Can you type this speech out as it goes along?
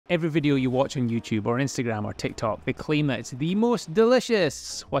Every video you watch on YouTube or Instagram or TikTok, they claim that it's the most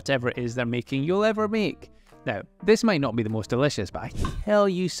delicious, whatever it is they're making, you'll ever make. Now, this might not be the most delicious, but I tell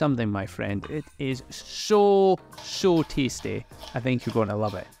you something, my friend, it is so tasty. I think you're going to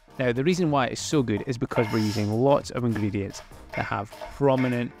love it. Now, the reason why it's so good is because we're using lots of ingredients that have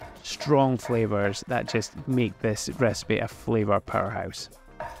prominent, strong flavours that just make this recipe a flavour powerhouse.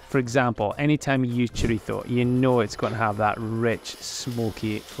 For example, anytime you use chorizo, you know it's going to have that rich,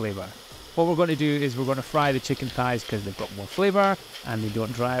 smoky flavour. What we're going to do is we're going to fry the chicken thighs because they've got more flavour and they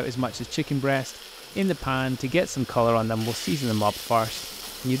don't dry out as much as chicken breast in the pan to get some colour on them. We'll season them up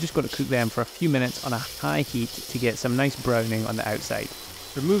first, and you're just going to cook them for a few minutes on a high heat to get some nice browning on the outside.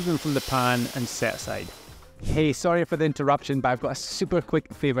 Remove them from the pan and set aside. Hey, sorry for the interruption, but I've got a super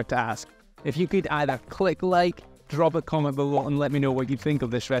quick favour to ask. If you could either click like, drop a comment below and let me know what you think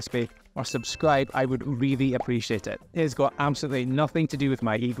of this recipe, or subscribe, I would really appreciate it. It has got absolutely nothing to do with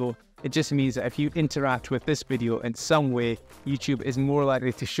my ego. It just means that if you interact with this video in some way, YouTube is more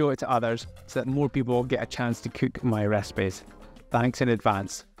likely to show it to others so that more people will get a chance to cook my recipes. Thanks in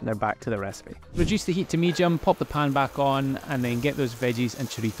advance. Now back to the recipe. Reduce the heat to medium, pop the pan back on, and then get those veggies and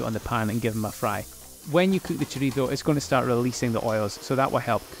chorizo on the pan and give them a fry. When you cook the chorizo, it's going to start releasing the oils, so that will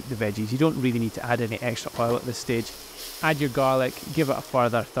help cook the veggies. You don't really need to add any extra oil at this stage. Add your garlic, give it a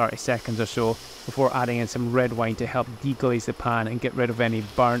further 30 seconds or so before adding in some red wine to help deglaze the pan and get rid of any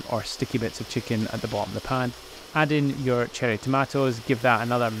burnt or sticky bits of chicken at the bottom of the pan. Add in your cherry tomatoes, give that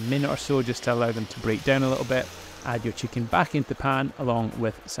another minute or so just to allow them to break down a little bit. Add your chicken back into the pan along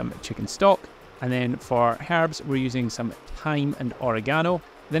with some chicken stock. And then for herbs, we're using some thyme and oregano.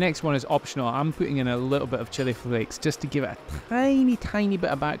 The next one is optional. I'm putting in a little bit of chili flakes just to give it a tiny bit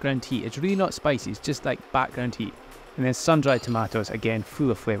of background heat. It's really not spicy, it's just like background heat. And then sun-dried tomatoes, again, full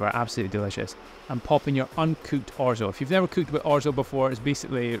of flavour, absolutely delicious. And pop in your uncooked orzo. If you've never cooked with orzo before, it's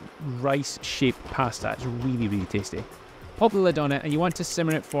basically rice-shaped pasta. It's really tasty. Pop the lid on it, and you want to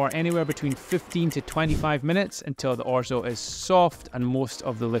simmer it for anywhere between 15 to 25 minutes until the orzo is soft and most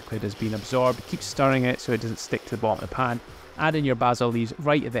of the liquid has been absorbed. Keep stirring it so it doesn't stick to the bottom of the pan. Add in your basil leaves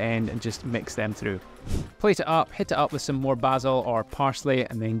right at the end and just mix them through. Plate it up, hit it up with some more basil or parsley,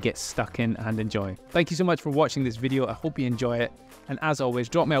 and then get stuck in and enjoy. Thank you so much for watching this video. I hope you enjoy it. And as always,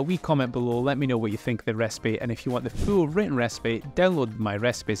 drop me a wee comment below. Let me know what you think of the recipe. And if you want the full written recipe, download my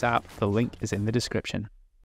recipes app. The link is in the description.